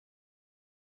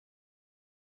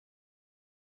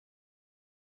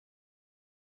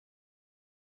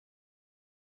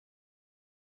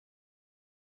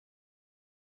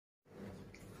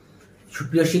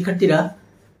সুপ্রিয় শিক্ষার্থীরা,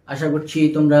 আশা করছি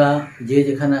তোমরা যে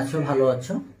যেখানে আছো ভালো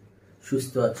আছো,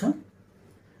 সুস্থ আছো।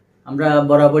 আমরা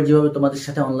বরাবর যেভাবে তোমাদের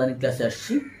সাথে অনলাইন ক্লাসে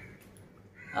আসছি,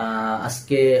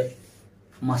 আজকে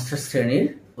মাস্টার্স শ্রেণীর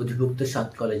অধিভুক্ত 7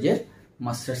 কলেজের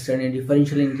মাস্টার্স শ্রেণীর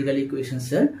ডিফারেনশিয়াল ইন্টিগ্রাল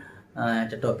ইকুয়েশনসের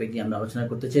একটা টপিক নিয়ে আমরা আলোচনা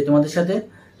করতে চাই তোমাদের সাথে।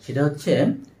 সেটা হচ্ছে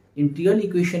ইন্টিগ্রাল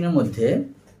ইকুয়েশনের মধ্যে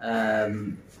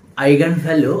আইগেন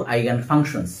ভ্যালু আইগেন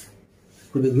ফাংশনস।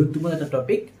 খুবই গুরুত্বপূর্ণ একটা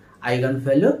টপিক, আইগেন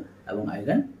ভ্যালু এবং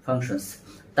আইগেন ফাংশনস।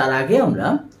 তার আগে আমরা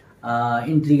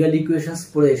ইন্টিগ্রাল ইকুয়েশনস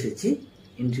পড়ে এসেছি,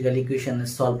 ইন্টিগ্রাল ইকুয়েশন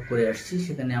সলভ করে আসছি।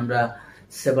 সেখানে আমরা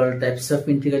several types of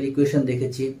integral equation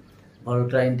দেখেছি,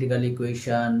 ভলক্রা integral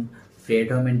equation,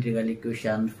 Fredholm integral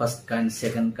equation, first kind,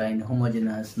 second kind,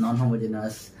 homogeneous, নন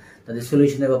হোমোজেনাস, তাদের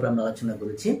সলিউশনের ব্যাপারে আমরা আলোচনা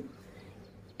করেছি।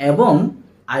 এবং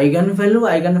আইগেন ভ্যালু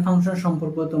আইগেন ফাংশন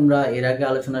সম্পর্কে তোমরা এর আগে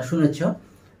আলোচনা শুনেছো,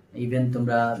 ইভেন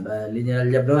তোমরা linear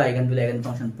অ্যালজেব্রাও eigen value eigen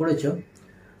function পড়েছো।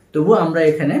 তবুও আমরা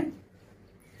এখানে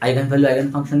আইগেন ভ্যালু আইগেন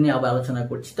ফাংশন নিয়ে আবার আলোচনা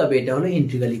করছি, তবে এটা হলো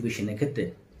ইন্টিগ্রাল ইকুয়েশনের ক্ষেত্রে।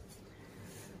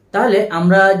 তাহলে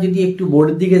আমরা যদি একটু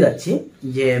বোর্ডের দিকে যাচ্ছি,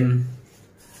 যে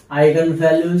eigen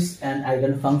values and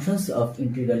eigen functions of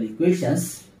integral equations,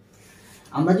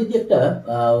 আমরা যদি একটা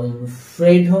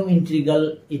Fredholm integral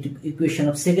equation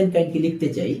of second কাইন্ডকে লিখতে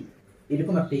চাই,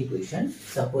 এরকম একটা equation,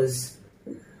 suppose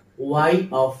y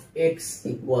of x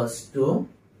equals to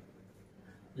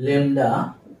lambda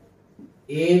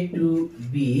a to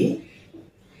b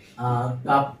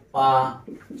kappa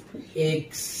x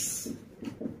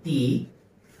t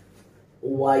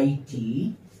y t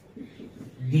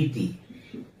dt।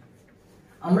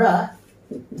 আমরা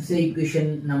সেই ইকুয়েশন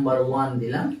নাম্বার 1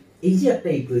 দিলাম। এই যে একটা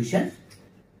ইকুয়েশন,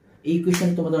 এই ইকুয়েশন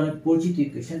তোমাদের অনেক পরিচিত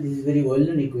equation, this is very well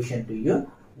known equation to you.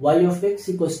 y of x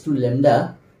equals to lambda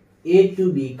a to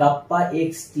b kappa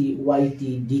x t y t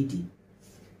dt.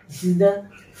 This is the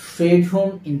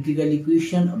Fredholm integral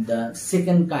equation of the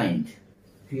second kind.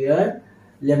 Here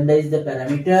lambda is the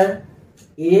parameter,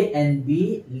 a and b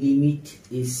limit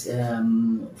is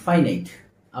finite,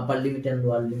 upper limit and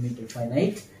lower limit are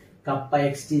finite, kappa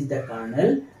x t is the kernel,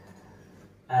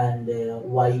 and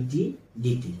y t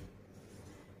dt.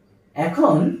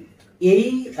 এখন এই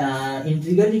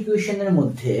integral ইকুয়েশনের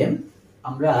মধ্যে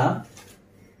আমরা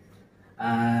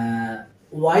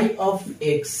y of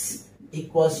x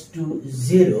equals to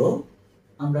 0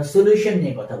 আমরা solution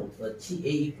নিয়ে কথা বলতে যাচ্ছি।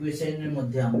 এই ইকুয়েশনের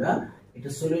মধ্যে আমরা এটা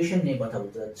সলিউশন নিয়ে কথা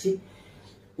বলতে যাচ্ছি।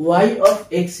 y of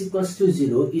x equals to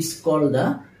 0 is called the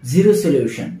zero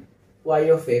solution. y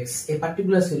of x, a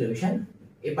particular solution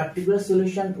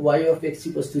y of x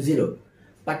equals to 0,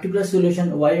 particular solution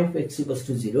y of x equals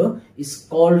to 0 is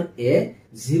called a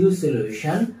zero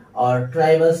solution or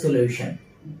trivial solution.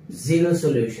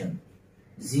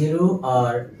 Zero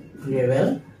or trivial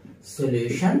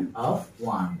solution of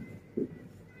 1.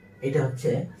 এটা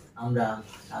হচ্ছে আমরা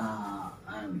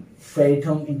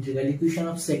Fredholm integral equation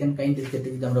of second kind এর ক্ষেত্রে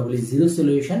যদি আমরা বলি zero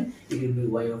solution, it will be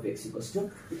y of x equals to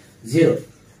 0.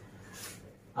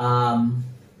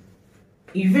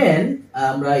 Even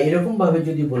আমরা এরকম ভাবে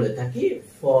যদি বলে থাকি,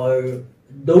 for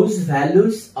those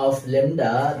values of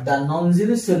lambda the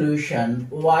non-zero solution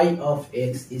y of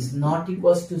x is not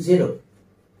equals to 0.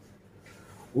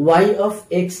 y of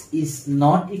x is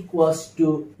not equals to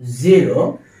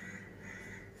 0.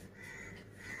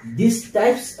 This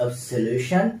types of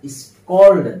solution is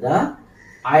called the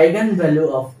eigenvalue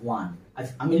of 1.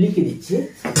 আচ্ছা, আমি লিখে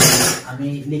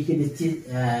দিচ্ছি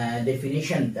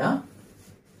ডেফিনিশনটা।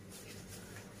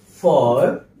 For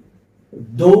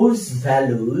those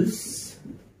values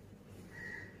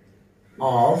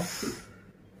of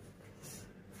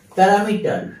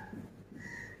parameter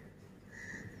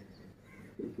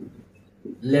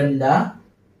lambda,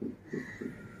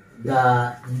 the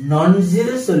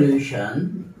non-zero solution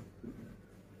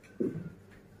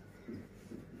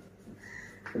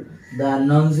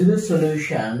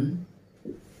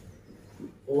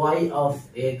y of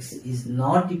x is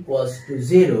not equals to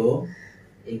 0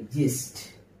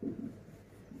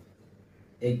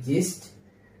 exist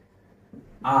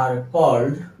are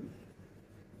called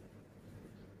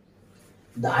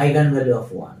the eigenvalue of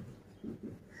 1.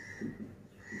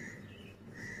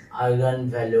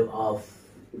 Eigenvalue of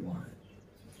 1.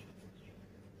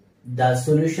 The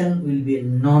solution will be a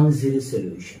non-zero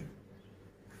solution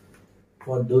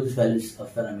for those values of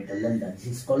parameter lambda. This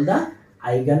is called the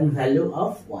eigenvalue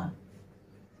of 1.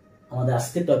 আমাদের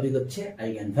আজকের topic হচ্ছে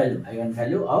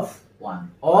eigenvalue of 1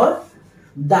 or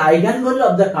the eigenvalue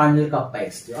of the kernel kappa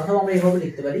x t, অথবা আমরা এভাবে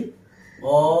লিখতে পারি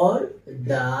or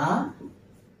the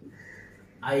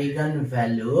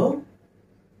eigenvalue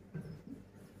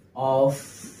of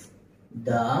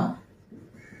the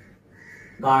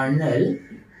kernel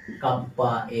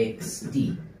kappa x t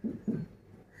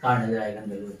কার্নেলের eigen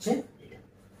value হচ্ছে এটা।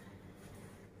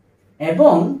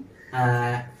 এবং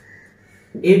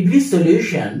every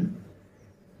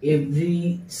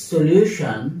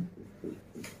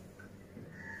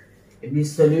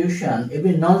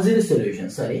non-zero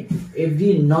solution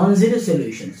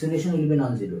will be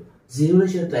non-zero, zero হলে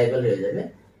সেটা ট্রাইভাল হয়ে যাবে।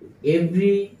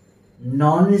 every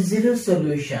non-zero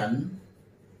solution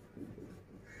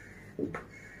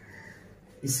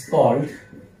is called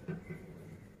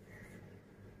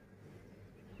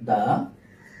the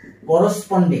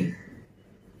corresponding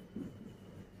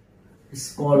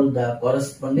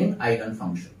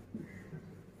eigenfunction.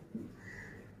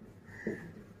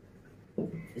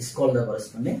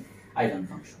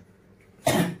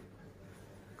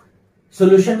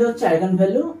 Solution হচ্ছে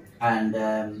eigenvalue and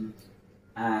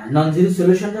non-zero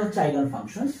solution হচ্ছে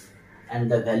eigenfunctions and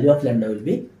the value of lambda will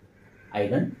be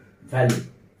eigenvalue.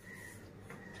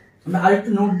 আমরা আরেকটু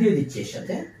নোট দিয়ে দিচ্ছি এর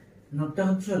সাথে। নোটটা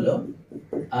হচ্ছে হলো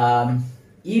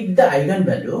if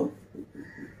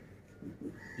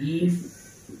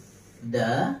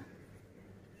the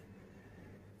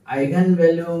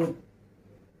eigenvalue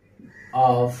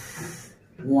of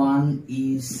 1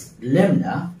 is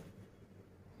lambda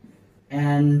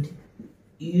and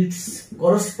its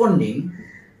corresponding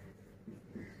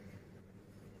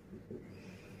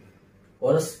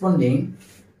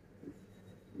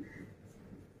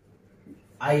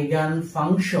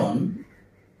eigenfunction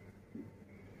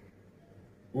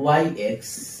yx,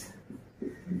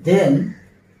 then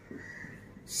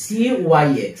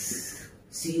cyx,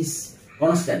 c is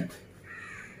constant,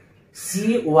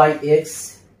 cyx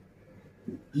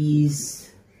is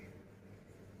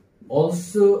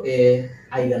also a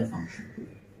eigenfunction.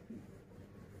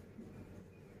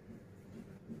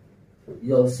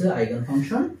 Is also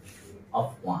eigenfunction of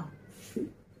 1.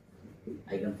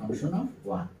 Eigenfunction of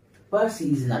 1. But c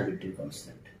is an arbitrary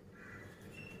constant.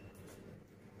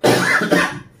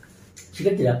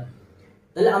 শিক্ষার্থীরা,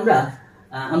 তাহলে আমরা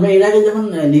এর আগে যখন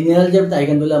linear অ্যালজেব্রাতে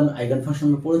eigenfunction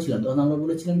আমরা পড়েছিলাম, তখন আমরা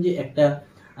বলেছিলাম যে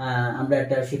আমরা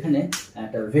সেখানে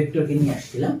একটা ভেক্টরকে নিয়ে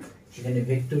আসছিলাম, সেখানে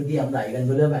ভেক্টর দিয়ে আমরা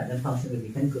আইগেনভ্যালু এবং আইগেনফাংশনকে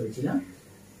ডিফাইন করেছিলাম।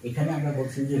 এখানে আমরা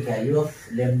বলছিলাম যে value of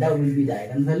lambda will be the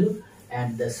eigenvalue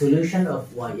and the solution of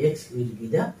yx will be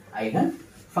the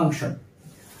eigenfunction.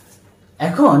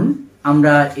 এখন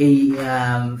আমরা এই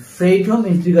Fredholm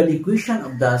integral equation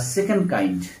of the second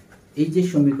kind, এই যে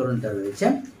সমীকরণটা রয়েছে,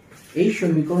 এই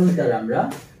সমীকরণটার আমরা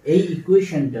এই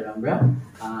ইকুয়েশনটার আমরা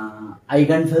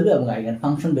আইগেনভ্যালু এবং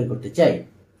আইগেনফাংশন বের করতে চাই।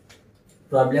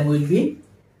 Problem will be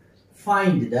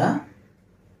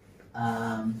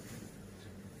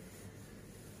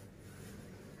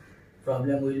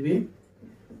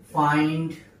find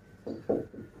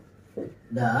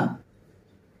the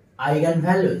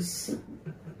eigenvalues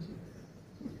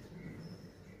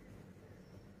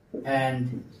and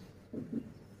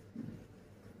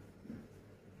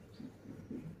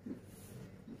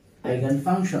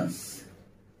eigenfunctions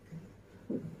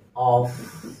of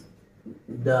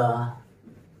the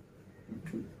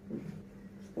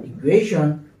equation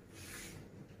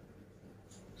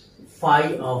phi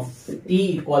of t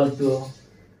equal to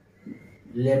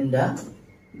lambda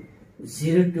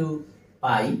 0 to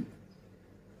pi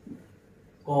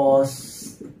cos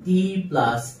t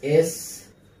plus s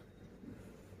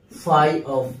phi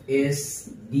of s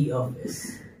d of s.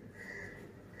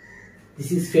 This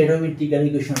is Fredholm integral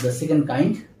equation of the second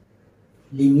kind.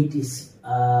 Limit is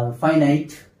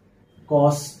finite.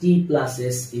 Cos t plus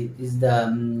s is the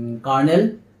kernel.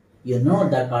 You know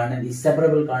the kernel is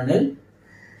separable kernel.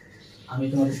 আমি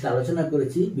তোমাদের সাথে আলোচনা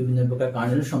করেছি বিভিন্ন প্রকার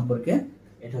kernel সম্পর্কে।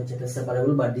 এটা হচ্ছে একটা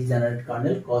সেপারেবল বা degenerate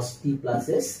kernel cos t plus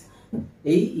s।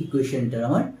 এই ইকুয়েশনটার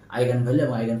আমার আইগেনভ্যালু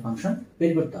এবং আইগেনফাংশন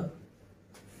বের করতে হবে।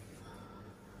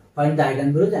 Find the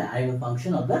eigenvalues and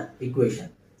eigenfunction of the equation.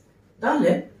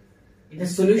 তাহলে এটা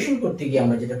সলিউশন করতে গিয়ে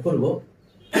আমরা যেটা করব,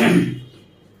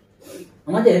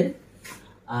 আমাদের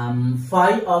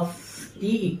phi of t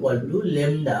equal to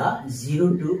lambda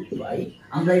 0 to pi,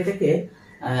 আমরা এটাকে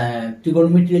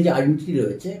ট্রিগোনোমেট্রির যে আইডেন্টিটি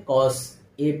রয়েছে cos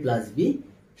a plus b,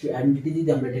 সেই আইডেন্টিটি যদি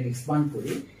আমরা এটাকে এক্সপ্যান্ড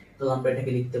করি, তাহলে আমরা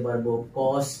এটাকে লিখতে পারবো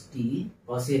cos t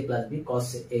cos a plus b cos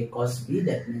a cos b,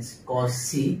 that means cos c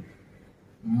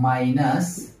minus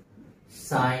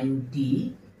sin t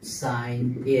sin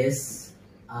s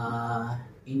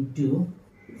into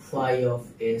phi of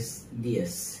s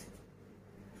ds.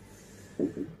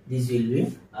 This will be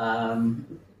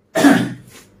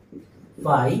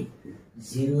phi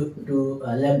 0 to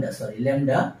lambda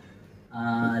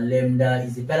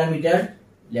is a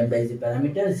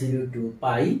parameter, 0 to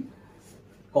pi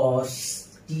cos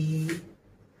t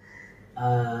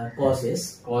cos s,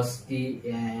 cos t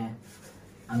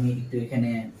আমি একটু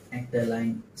এখানে একটা line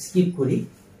skip করি।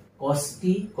 cos t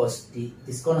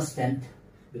is constant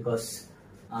because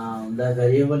the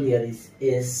variable here is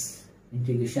s,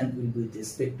 integration will be with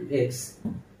respect to x.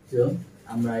 So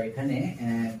আমরা এখানে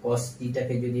cos t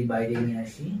টাকে যদি বাইরে নিয়ে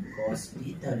আসি, cos t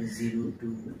তাহলে 0 to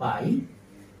pi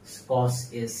cos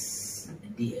s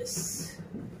ds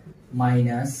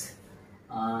minus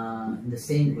in the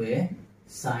same way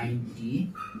sin t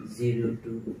 0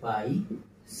 to pi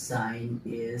sin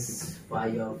s phi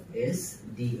of s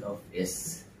d of s,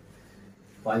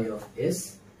 phi of s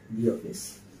d of s.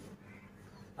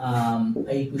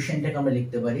 এই ইকুয়েশনটাকে আমরা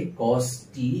লিখতে পারি cos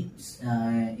t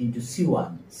into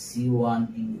c1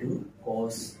 into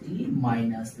cos t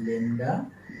minus lambda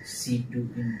c2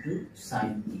 into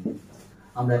sin t.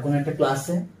 আমরা এখন একটা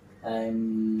ক্লাসে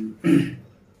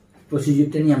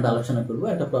প্রসিডিউরটা নিয়ে আমরা আলোচনা করব।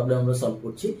 একটা প্রবলেম আমরা সলভ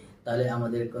করছি, তাহলে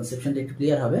আমাদের কনসেপশনটা একটু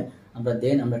ক্লিয়ার হবে। আমরা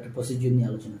একটা প্রসিডিউর নিয়ে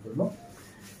আলোচনা করব।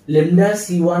 lambda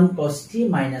c1 cos t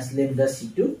minus lambda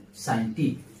c2 sin t,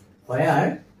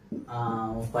 where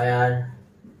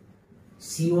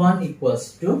c1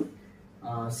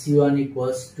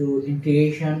 equals to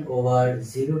integration over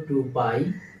 0 to pi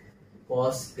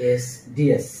cos s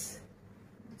ds.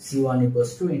 c1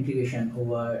 equals to integration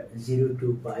over 0 to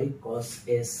pi cos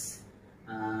s,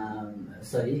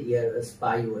 sorry, here is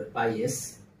pi s,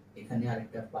 এখানে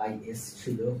আরেকটা pi s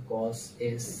ছিল, cos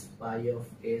s pi of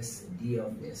s d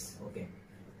of s. Okay,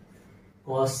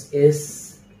 cos s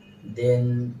then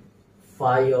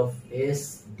phi of s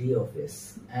d of s,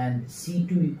 and c2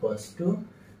 equals to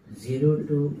 0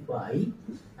 to pi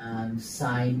and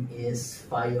sin s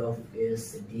phi of s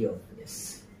d of s.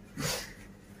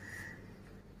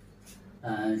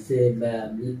 Say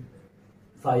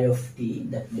phi of t,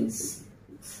 that means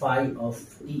phi of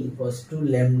t equals to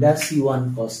lambda c1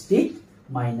 cos t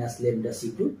minus lambda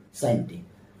c2 sin t.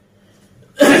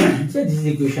 So this is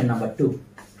equation number 2.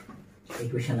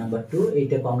 Equation number 2,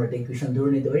 এটাকে আমরা একটা equation ধরে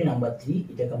নিতে পারি number 3,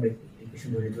 এটাকে আমরা equation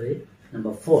ধরে নিতে পারি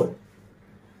নাম্বার 4।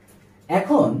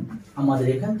 এখন আমাদের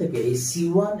এখান থেকে এই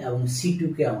c1 এবং c2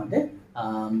 কে আমাদের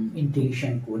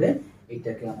ইন্টিগ্রেশন করে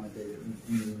এটাকে আমাদের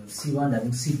c1 এবং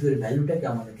c2 এর ভ্যালুটাকে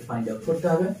আমাদেরকে ফাইন্ড আউট করতে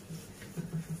হবে।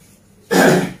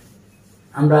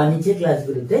 আমরা নিচে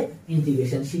ক্লাসগুলোতে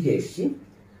ইন্টিগ্রেশন শিখে এসেছি।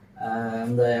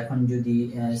 আমরা এখন যদি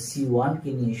c1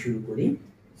 কে নিয়ে শুরু করি,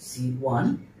 c1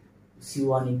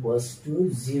 equals to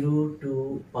 0 to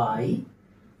pi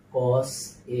cos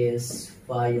s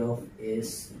phi of s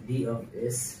d of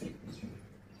s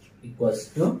equals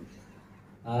to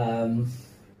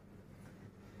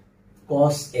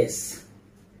cos s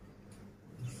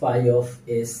phi of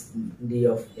s d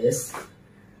of s,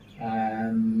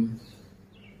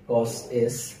 cos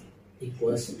s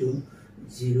equals to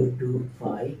 0 to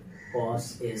pi cos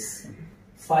s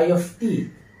phi of t,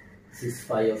 this is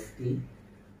phi of t,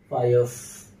 phi of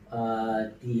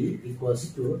t equals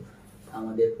to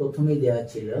আমাদের প্রথমে দেওয়া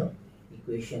ছিল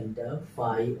ইকুয়েশনটা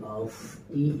phi of t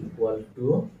equal to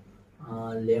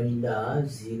lambda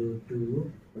 0 to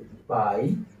pi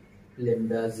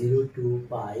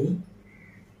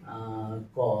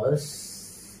cos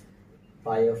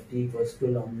phi of t equals to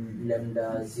lambda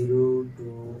 0 to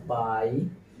pi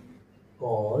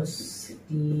cos t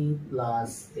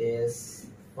plus s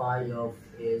phi of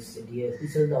s ds.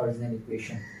 This is the original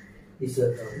equation.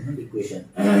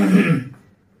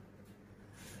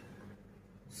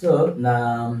 So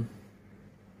now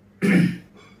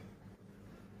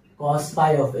cos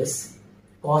phi of s,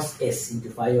 cos s into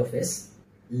phi of s,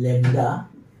 lambda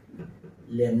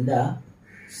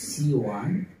c1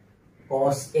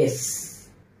 cos s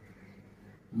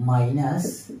minus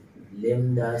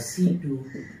lambda c2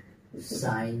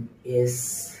 sin s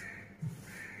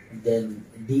then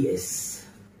ds,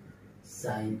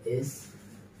 sin s,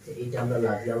 এটা আমরা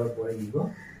লাগলে আবার পরে নিব,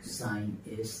 sin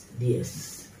s ds।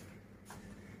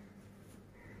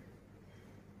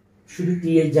 শুধু t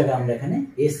এর জায়গায় আমরা এখানে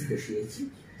s বসিয়েছি,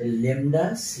 তাহলে lambda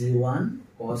c1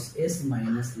 cos s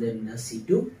minus lambda c2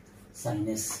 sin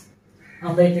s।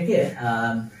 আমরা এটাকে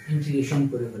ইন্টিগ্রেশন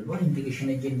করে ফেলবো।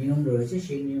 ইন্টিগ্রেশনের যে নিয়ম রয়েছে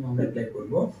সেই নিয়ম আমরা অ্যাপ্লাই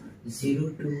করব। 0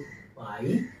 to pi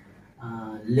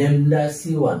lambda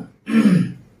c1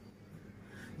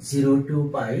 0 to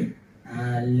pi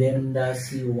lambda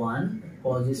c1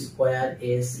 cos square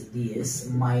s ds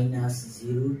minus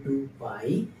 0 to pi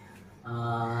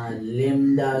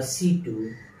lambda c2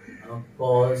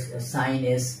 cos sin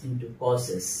s into cos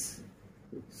s,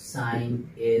 sin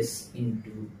s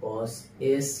into cos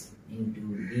s into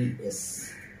ds।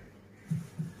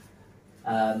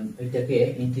 এটাকে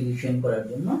integration করার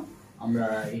জন্য আমরা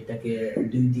এটাকে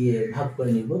 2 দিয়ে ভাগ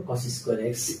করে নিব cos square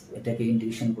x এটাকে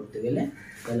ইন্টিগ্রেশন করতে গেলে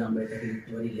তাহলে আমরা এটাকে লিখতে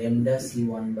পারি lambda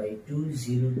c1/2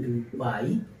 0 to pi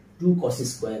 2 cos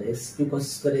square x 2 cos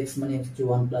square x মানে হচ্ছে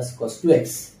 1 plus cos 2x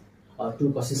or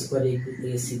 2 cos square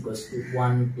x equals to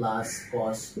 1 plus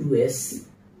cos 2s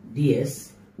ds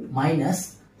minus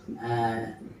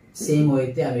same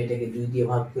ওয়েতে আমি এটাকে 2 দিয়ে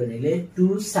ভাগ করে নিলে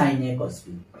 2 sin a cos b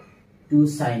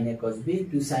 2 sin a cos b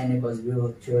 2 sin a cos b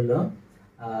হচ্ছে হলো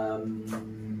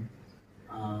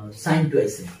sin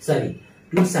 2s sorry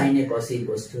 2 sin a cos a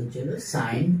equals to হচ্ছে হলো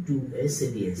sin 2s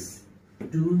ds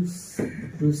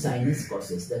 2 sin s cos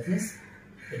s that means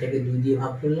এটাকে 2 দিয়ে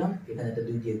ভাগ করলাম এখানে এটা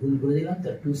 2 দিয়ে গুণ করে দিলাম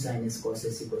তার 2 sin s cos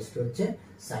s equals to হচ্ছে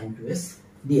sin 2s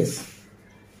ds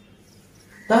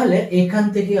তাহলে এখান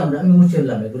থেকে আমরা মুছে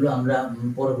ফেললাম এগুলো আমরা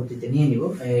পরবর্তীতে নিয়ে নিব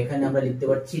এখানে আমরা লিখতে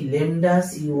পারছি lambda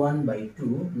c1/2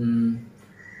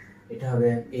 এটা হবে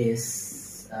s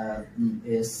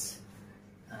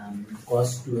cos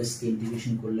 2s কে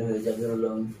ইন্টিগ্রেশন করলে হয়ে যাবে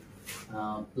হলো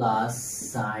plus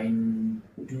sin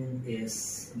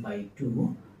 2s/2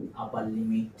 upper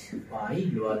limit pi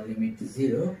lower limit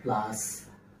 0 plus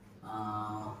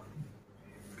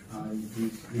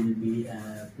this will be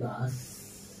plus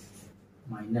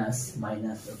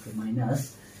minus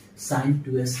sin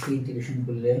 2s K integration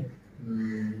করলে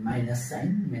minus sin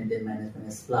and then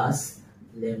minus plus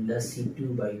lambda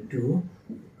c2/2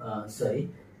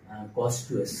 cos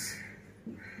 2s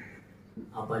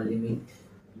upper limit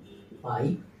pi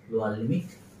lower limit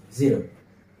 0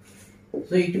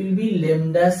 so it will be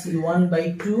lambda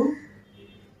c1/2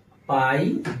 pi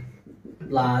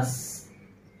plus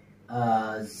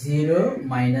 0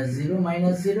 minus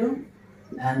 0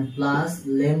 and plus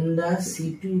lambda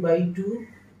c2/2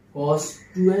 cos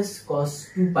 2s cos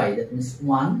 2 pi that means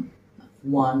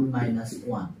 1 minus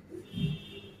 1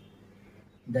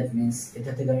 that means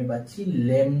এটা থেকে আমি পাচ্ছি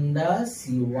lambda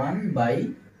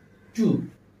c1/2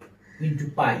 into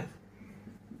pi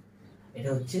এটা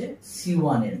হচ্ছে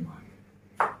c1 এর মান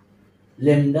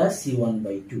lambda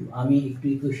c1/2 আমি একটু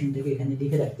ইকুয়েশনটাকে এখানে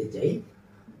লিখে রাখতে চাই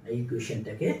এই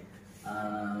ইকুয়েশনটাকে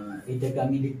এটাকে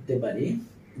আমি লিখতে পারি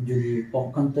যদি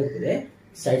পক্ষান্তর করে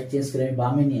সাইড চেঞ্জ করে আমি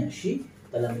বামে নিয়ে আসি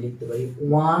তাহলে আমি লিখতে পারি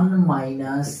 1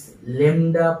 minus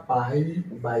lambda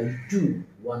pi/2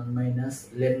 1 minus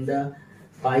lambda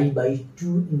pi/2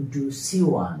 into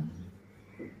c1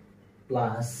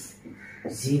 plus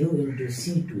 0 into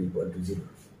c2 equal to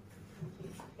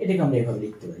 0 এটাকে আমরা এভাবে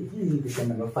লিখতে পারি ইকুয়েশন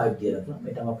নাম্বার 5 দিয়ে রাখলাম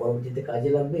এটা আমার পরবর্তীতে কাজে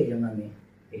লাগবে এজন্য আমি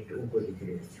একটু উপরে লিখে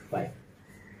দিয়েছি 5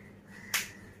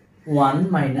 1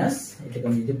 minus এটাকে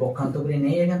আমি যদি পক্ষান্তর করে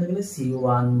নেই এখান থেকে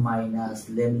c1 minus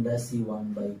lambda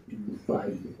c1/2 pi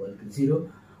equal to 0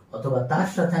 অথবা তার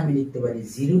সাথে আমি লিখতে পারি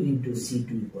 0 into c2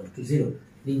 equal to 0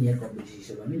 linear coefficient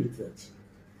হিসেবে আমি লিখতে পাচ্ছি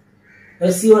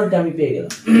তাহলে c1 টা আমি পেয়ে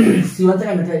গেলাম c1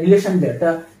 থেকে আমি একটা রিলেশন একটা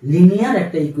লিনিয়ার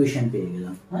একটা ইকুয়েশন পেয়ে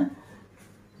গেলাম হ্যাঁ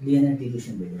লিনিয়ার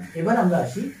ইকুয়েশন পেয়ে গেলাম এবার আমরা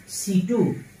আসি c2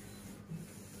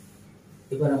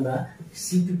 এবার আমরা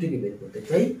c2 থেকে বের করতে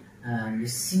চাই and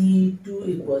c2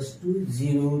 equals to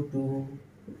 0 to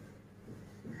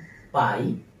pi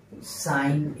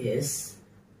sin s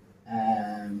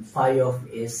phi of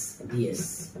s ds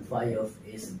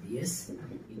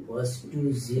equals to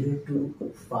 0 to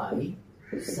pi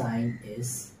sin s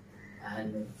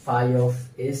and phi of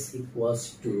s equals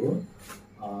to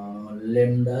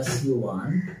lambda c1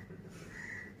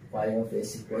 phi of s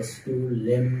equals to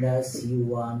lambda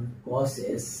c1 cos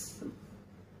s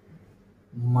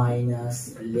minus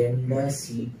lambda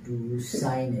c2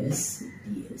 sin s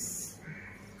ds.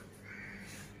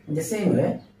 In the same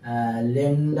way,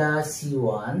 lambda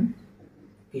c1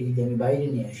 কে যদি আমি বাইরে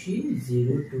নিয়ে আসি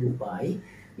 0 to pi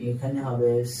এখানে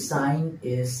হবে sin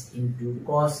s into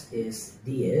cos s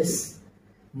ds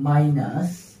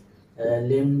minus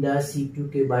lambda c2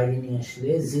 কে বাইরে নিয়ে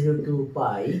আসলে 0 to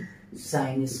pi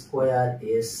sin square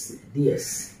s ds.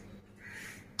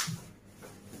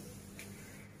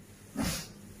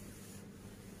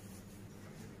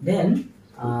 Then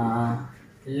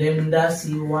lambda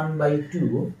c1/2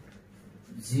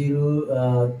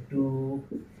 0 to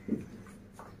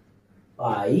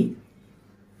pi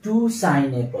 2 sin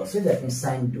a cos a that means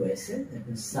sin 2s that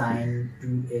means sin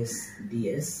 2s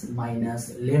ds minus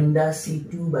lambda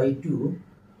c2/2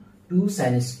 2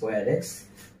 sin square x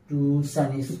 2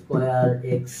 sin square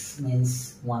x means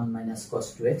 1 minus cos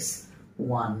 2x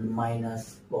 1 minus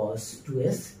cos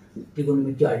 2s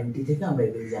trigonometry identity থেকে আমরা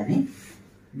এগুলো জানি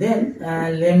then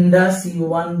lambda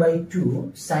c1/2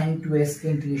 sin 2s কে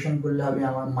integration করলে হবে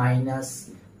আমার minus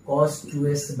cos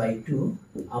 2s/2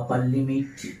 upper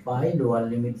limit pi lower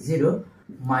limit 0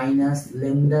 minus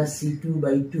lambda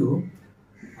c2/2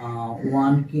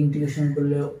 1 কে integration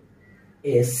করলে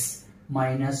s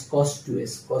minus cos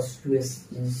 2s. Cos 2s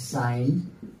is sin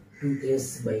 2s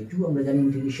by 2. আমরা জানি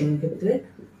ইন্টিগ্রেশনের ক্ষেত্রে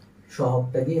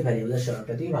সহগটা দিয়ে ভ্যারিয়েবলের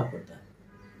সহগটা দিয়ে ভাগ করতে হয়।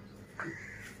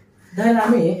 তাহলে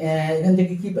আমি এখান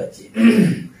থেকে কি পাচ্ছি?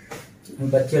 আমি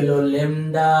পাচ্ছি হলো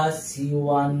ল্যামডা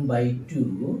c1 by 2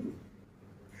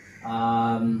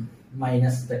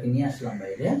 মাইনাসটাকে নিয়ে আসলাম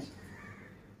বাইরে,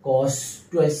 cos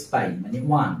 2s pi মানে 1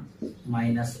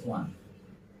 minus 1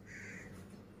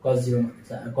 cos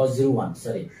 0 1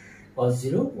 sorry cos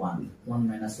 0 1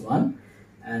 1 minus 1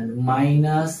 and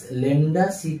minus lambda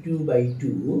c2 by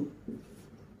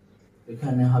 2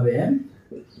 এখানে হবে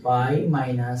pi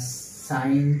minus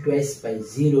sin 2s by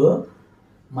 0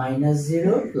 minus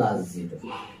 0 plus 0.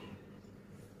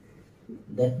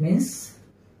 That means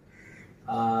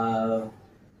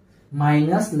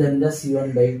minus lambda c1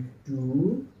 by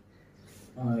 2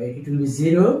 it will be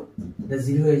 0, the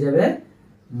 0 হয়ে যাবে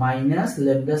minus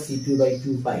lambda c2 by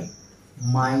 2 pi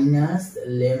minus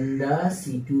lambda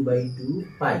c2 by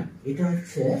 2 pi. এটা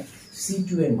হচ্ছে c2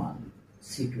 এর মান,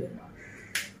 c2 এর মান।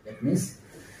 That means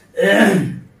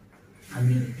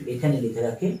আমি এখানে লিখে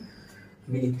রাখি,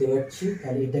 আমি লিখতে পারছি।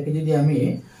 তাহলে এটাকে যদি আমি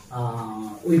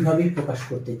ওইভাবেই প্রকাশ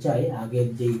করতে চাই, আগের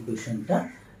যে ইকুয়েশনটা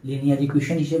লিনিয়ার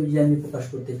ইকুয়েশন হিসেবে যদি আমি প্রকাশ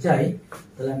করতে চাই,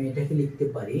 তাহলে আমি এটাকে লিখতে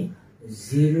পারি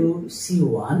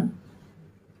 0c1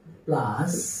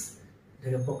 প্লাস,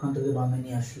 এটাকে পক্ষান্তরে বামে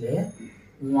নিয়ে আসলে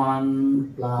 1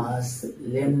 plus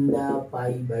lambda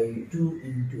pi by 2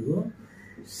 into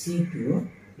c2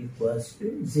 equals to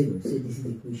 0. So this is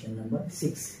equation number 6.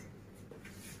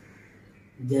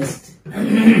 Just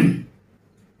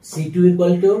c2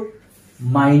 equal to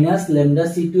minus lambda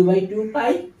c2 by 2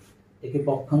 pi, একে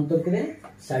পক্ষান্তর করে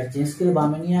সাইড চেঞ্জ করে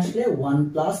বামে নিয়ে আসলে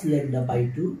 1 plus lambda pi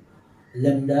 2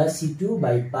 lambda c2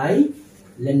 by pi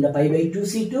lambda pi by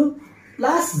 2 c2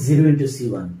 plus 0 into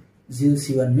c1. 0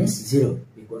 c1 means 0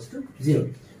 equals to 0.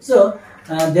 So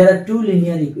there are two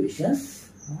linear equations.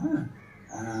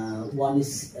 One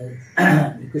is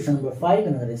equation number 5,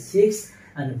 another is 6,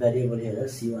 and variable here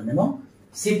are c1 এবং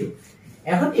c2.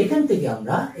 এখন এখান থেকে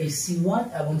আমরা এই c1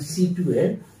 এবং c2 এর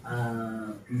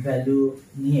value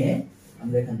নিয়ে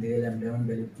আমরা এখান থেকে lambda 1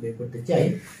 ভ্যালু বের করতে চাই।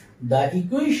 The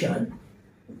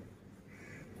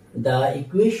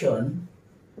equation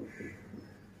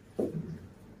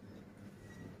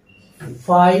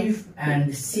 5 and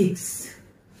 6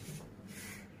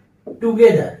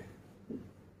 together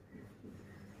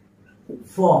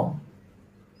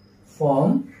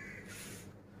form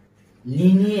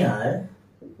linear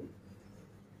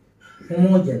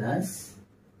homogeneous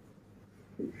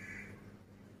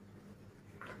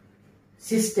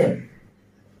system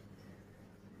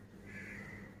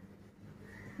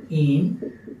in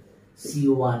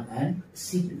C1 and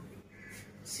C2.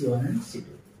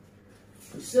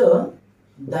 So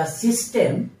the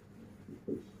system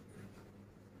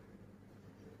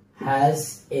has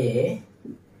a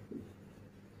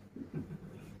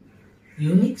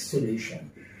unique solution.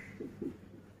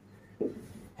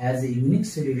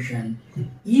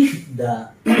 If the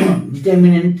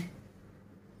determinant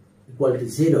equal to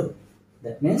 0.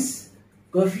 That means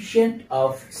coefficient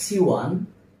of C1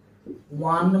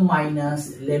 1 minus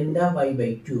lambda pi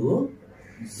by 2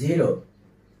 0,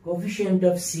 coefficient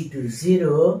of C2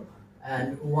 0 and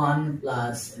 1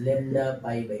 plus lambda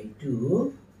pi by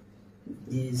 2.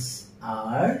 This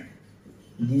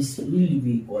will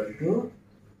be equal to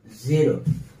 0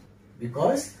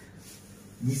 because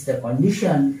this is the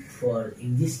condition for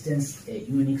existence a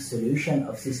unique solution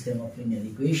of system of linear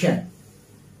equation.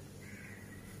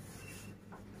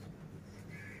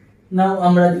 Now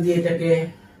আমরা যদি এটাকে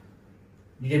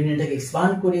ডিটারমিনেন্টটাকে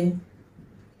expand করি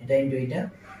এটা into এটা,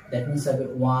 that means হবে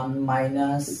 1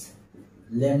 minus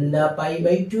lambda pi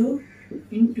by 2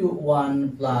 into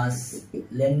 1 plus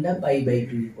lambda pi by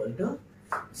 2 equal to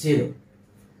 0.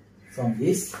 From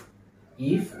this,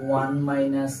 if 1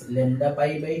 minus lambda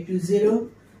pi by 2 0,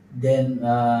 then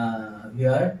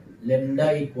here lambda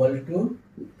equal to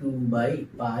 2 by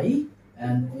pi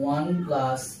and 1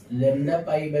 plus lambda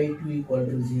pi by 2 equal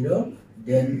to 0,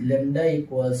 then lambda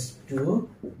equals to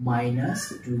minus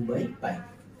 2 by pi.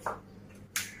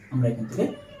 আমরা এখান থেকে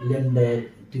lambda এর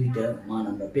দুইটা মান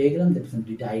আমরা পেয়ে গেলাম, দেখুন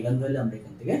দুইটা আইগেন ভ্যালু আমরা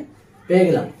এখান থেকে পেয়ে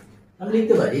গেলাম। আমরা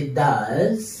লিখতে পারি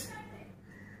thus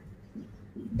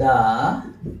the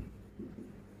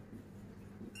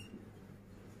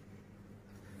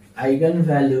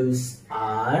eigenvalues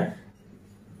are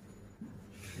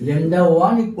lambda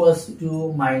 1 equals to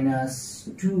minus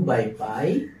 2 by pi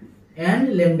and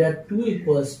lambda 2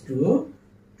 equals to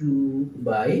 2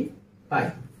 by pi.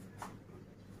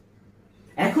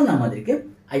 এখন আমাদেরকে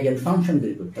আইগেন ফাংশন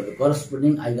বের করতে হবে,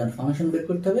 করসপন্ডিং আইগেন ফাংশন বের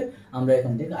করতে হবে। আমরা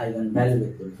এখান থেকে আইগেন ভ্যালু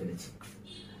বের করে ফেলেছি।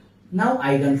 নাও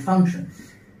eigen functions,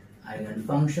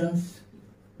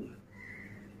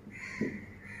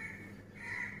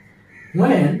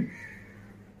 when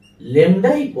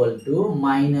lambda equal to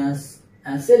minus,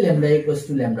 say lambda equals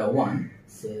to lambda 1,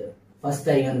 say first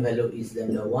eigenvalue is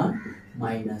lambda 1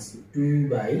 minus 2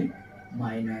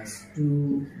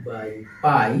 by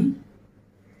pi,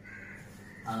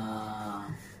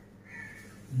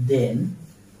 then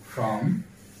from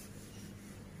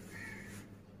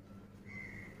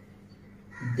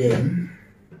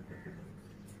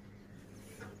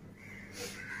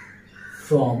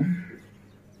from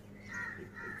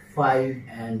 5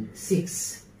 and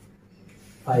 6,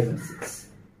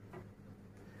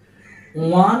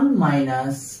 1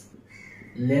 minus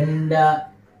lambda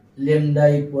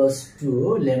equals to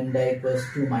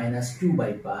minus 2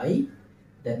 by pi,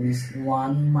 that means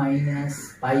 1 minus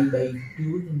pi by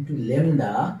 2 into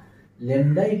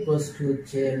lambda equals to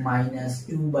minus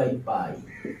 2 by pi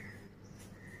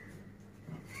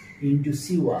into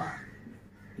C1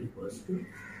 equals to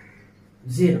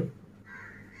 0.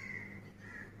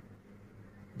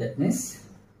 That means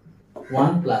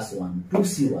 1 plus 1,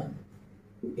 2C1.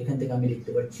 এখান থেকে আমি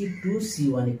লিখতে পারছি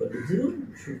 2C1 equal to 0.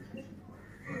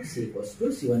 C1 equals to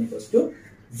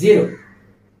 0.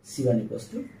 C1 equals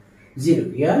to 0.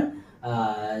 Here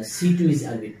C2 is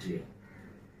arbitrary.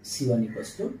 C1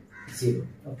 equals to 0.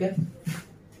 Okay.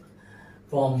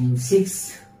 From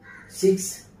 6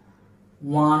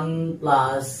 1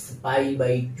 plus pi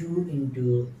by 2 into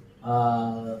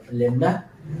lambda,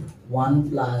 1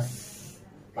 plus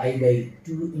pi by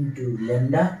 2 into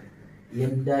lambda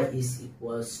is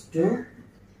equals to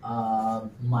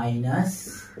minus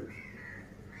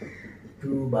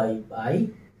 2 by pi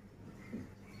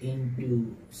into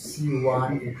C1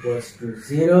 equals to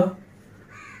 0.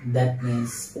 That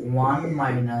means 1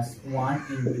 minus 1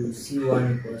 into C1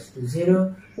 equals to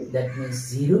 0. That means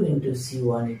 0 into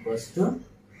C1 equals to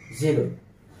 0.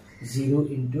 0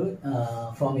 into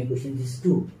from equation this is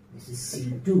 2. This is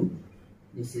C2.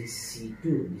 This is C2.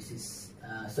 This is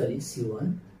sorry C1.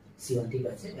 C1 ঠিক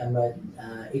আছে, আমরা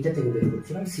এটা থেকে বের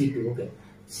করছিলাম C2. Okay,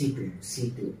 C2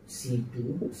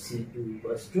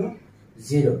 equals to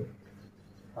 0,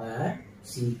 where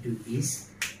C2 is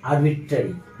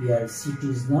arbitrary. Here C2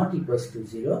 is not equals to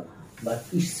 0, but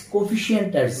its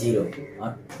coefficient are 0.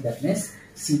 That means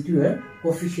C2 এর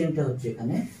coefficient হচ্ছে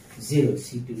এখানে 0.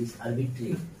 C2 is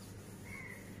arbitrary.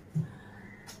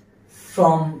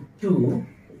 From 2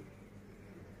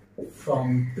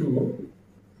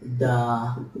 the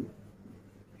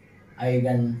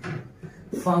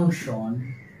eigenfunction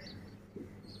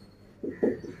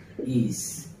is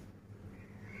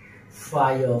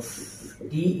phi of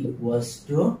t equals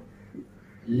to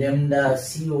lambda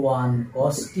c1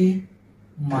 cos t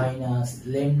minus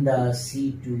lambda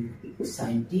c2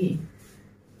 sin t.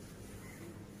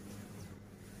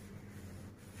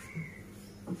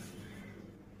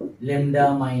 Lambda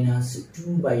minus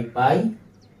 2 by pi,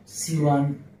 c1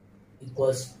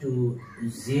 equals to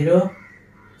 0,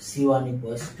 c1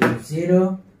 equals to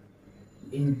 0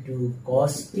 into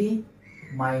cos t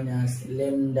minus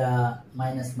lambda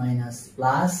minus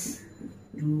plus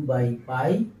 2 by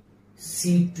pi.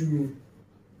 C2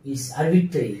 is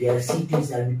arbitrary. Here C2 is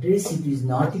arbitrary. C2 is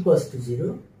not equals to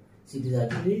 0. C2 is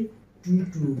arbitrary.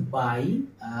 2 pi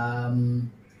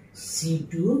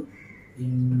C2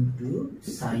 into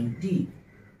sin t.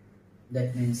 That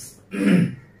means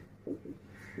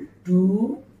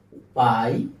 2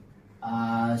 pi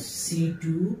C2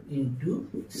 into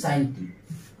sin t.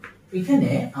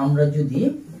 এখানে আমরা যদি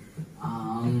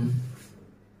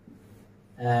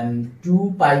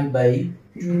 2 pi by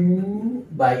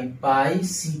 2 by pi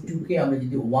C2 কে আমরা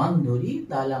যদি 1 ধরি,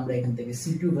 তাহলে আমরা এখান থেকে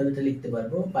C2 ভ্যালুটা লিখতে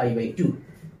পারবো pi by 2.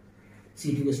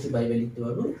 C2 equals to pi by লিখতে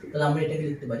পারবো। তাহলে আমরা এটাকে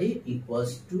লিখতে পারি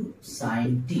equals to sin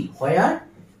t, where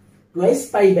twice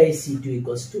pi by C2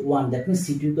 equals to 1. That means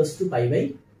C2 equals to pi by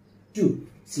 2.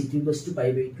 C2 equals to pi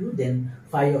by 2. Then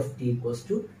phi of t equals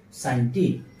to sin t.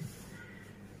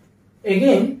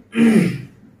 Again,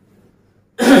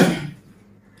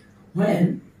 when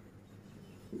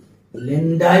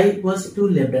lambda equals to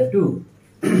lambda 2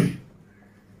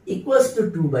 equals to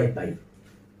 2 by pi,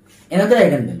 another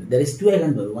eigenvalue. There is two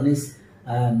eigenvalue. One is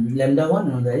lambda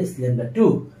 1, another is lambda 2.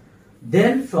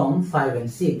 Then from 5 and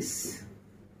 6,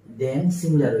 then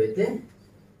similar way,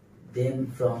 then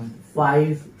from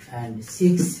 5 and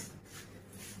 6,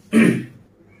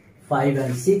 5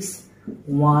 and 6,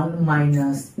 1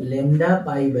 minus lambda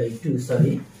pi by 2,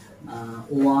 sorry,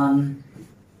 1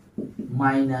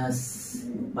 minus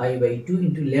pi by 2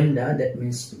 into lambda, that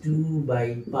means 2 by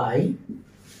pi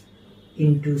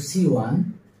into C1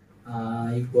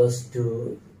 equals to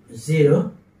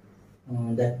 0.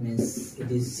 That means it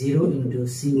is 0 into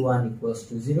C1 equals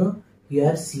to 0.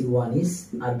 Here C1 is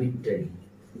arbitrary.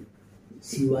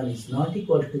 C1 is not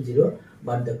equal to 0,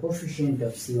 but the coefficient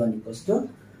of C1 equals to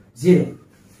 0.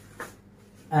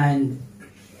 And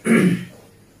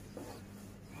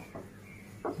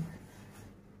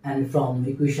and from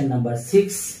equation number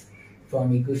 6,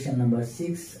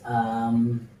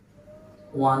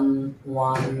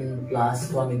 1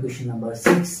 plus, from equation number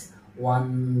 6,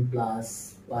 1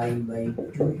 plus pi by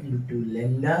 2 into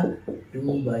lambda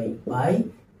 2 by pi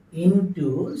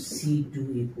into C2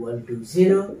 equal to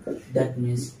 0. That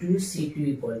means 2C2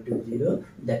 equal to 0.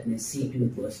 That means C2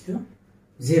 equals to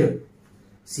 0.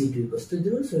 C2 equals to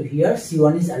 0. So here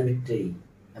C1 is arbitrary.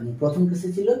 And প্রথম কেসে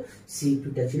ছিল C2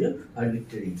 টা ছিল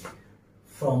arbitrary.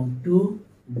 From 2,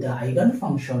 the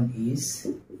eigenfunction is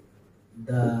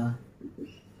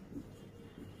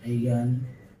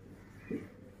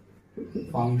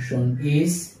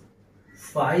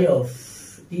phi of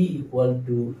t equal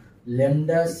to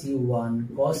lambda C1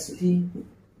 cos t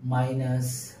minus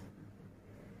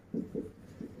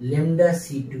lambda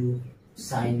C2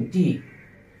 sin t.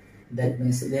 That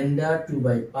means lambda 2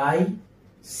 by pi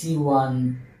C1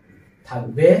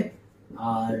 থাকবে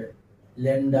আর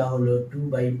lambda হলো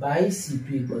 2 by pi C2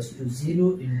 equals to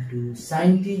 0 into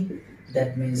sin t.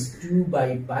 That means 2 by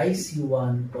pi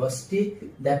C1 cos t.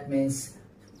 That means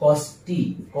cos t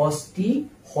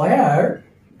where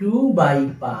 2 by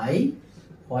pi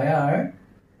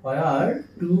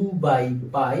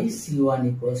C1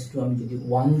 equals to, আমি যদি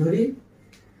 1 ধরি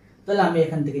তাহলে আমি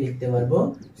এখান থেকে লিখতে পারবো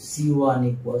C1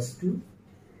 equals to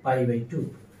pi by 2.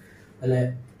 তাহলে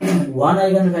one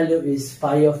eigenvalue is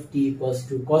phi of t equals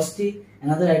to cos t,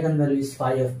 another eigenvalue is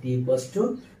phi of t equals to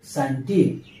sin t.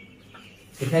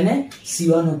 এখানে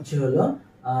C1 হচ্ছে হলো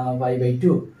pi by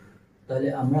 2. তাহলে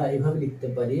আমরা এইভাবে লিখতে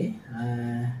পারি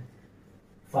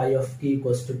phi of t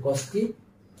equals to cos t,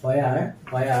 where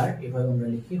এভাবে আমরা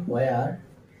লিখি where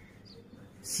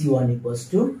C1 equals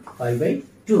to pi by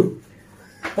 2.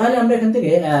 তাহলে আমরা এখান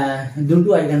থেকে দুটো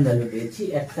আইগেন ভ্যালু পেয়েছি,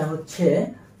 একটা হচ্ছে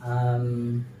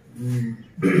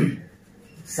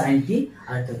sin t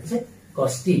আর একটা হচ্ছে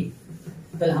cos t.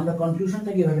 তাহলে আমরা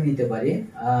কনক্লুশনটা কিভাবে নিতে পারি,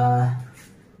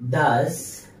 thus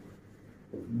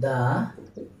the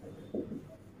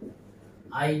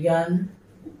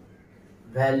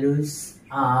eigenvalues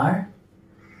are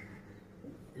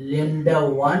lambda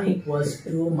 1 equals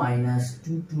to minus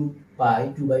 2 by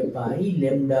pi,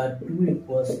 lambda 2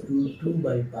 equals to 2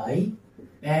 by pi,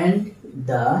 and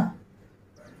the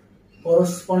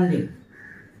corresponding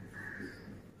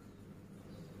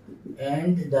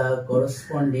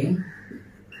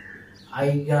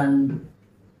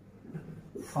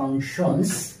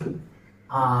eigenfunctions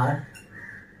are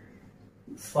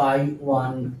phi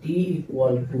 1t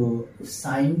equal to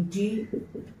sin t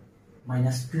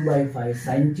minus 2 by pi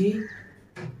sin t,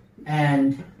 and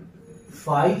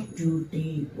phi 2t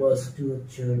equals to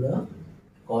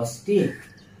cos t.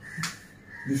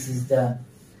 This is the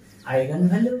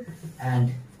eigenvalue and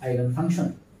eigenfunction.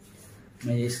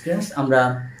 My students, আমরা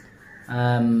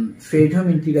Fredholm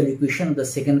integral equation of the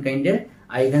second kind এর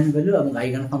eigenvalue এবং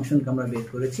eigenfunction কে আমরা বের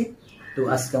করেছি। তো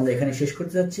আজকে আমরা এখানে শেষ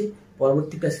করতে যাচ্ছি।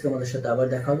 পরবর্তী ক্লাসে তোমাদের সাথে আবার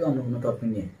দেখা হবে অন্য কোনো টপিক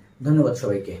নিয়ে। ধন্যবাদ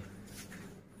সবাইকে।